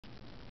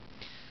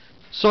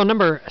So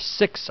number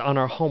 6 on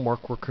our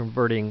homework, we're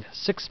converting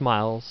 6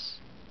 miles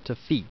to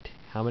feet.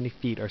 How many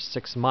feet are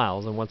 6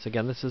 miles? And once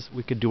again,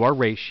 we could do our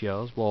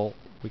ratios. Well,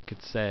 we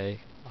could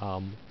say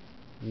 1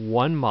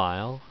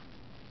 mile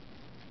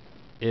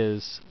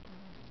is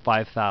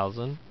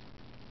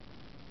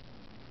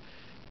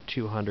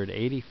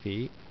 5,280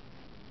 feet.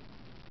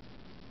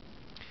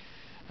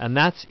 And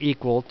that's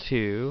equal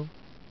to,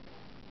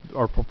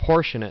 or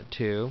proportionate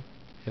to,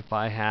 if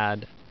I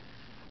had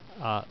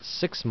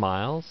 6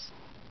 miles,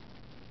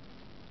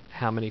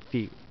 how many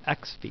feet?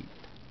 X feet.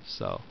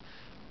 So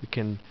we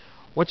can,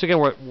 once again,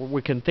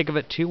 we can think of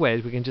it two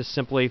ways. We can just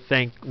simply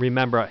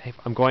remember, if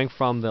I'm going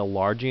from the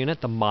large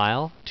unit, the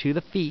mile, to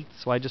the feet,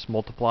 so I just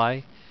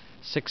multiply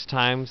 6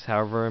 times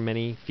however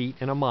many feet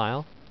in a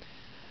mile,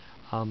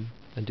 and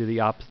do the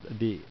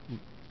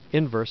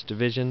inverse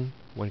division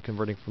when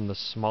converting from the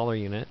smaller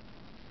unit,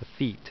 the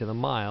feet, to the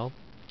mile.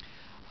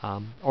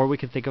 Or we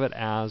can think of it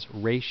as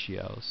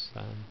ratios.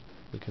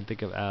 We can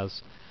think of it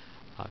as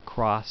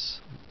cross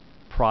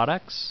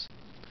products.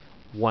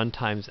 1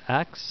 times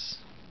x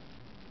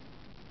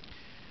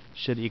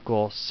should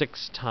equal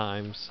 6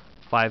 times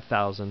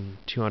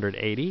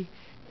 5,280,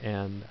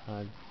 and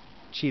I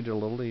cheated a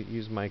little to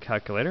use my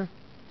calculator.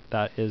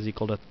 That is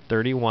equal to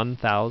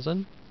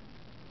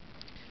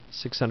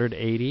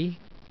 31,680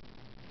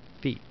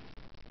 feet.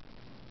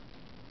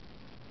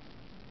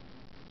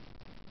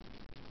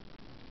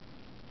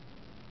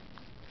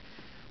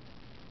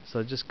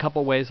 So just a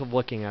couple ways of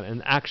looking at it,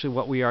 and actually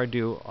what we are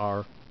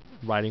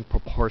writing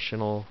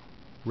proportional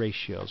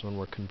ratios when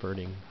we're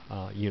converting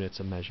units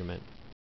of measurement.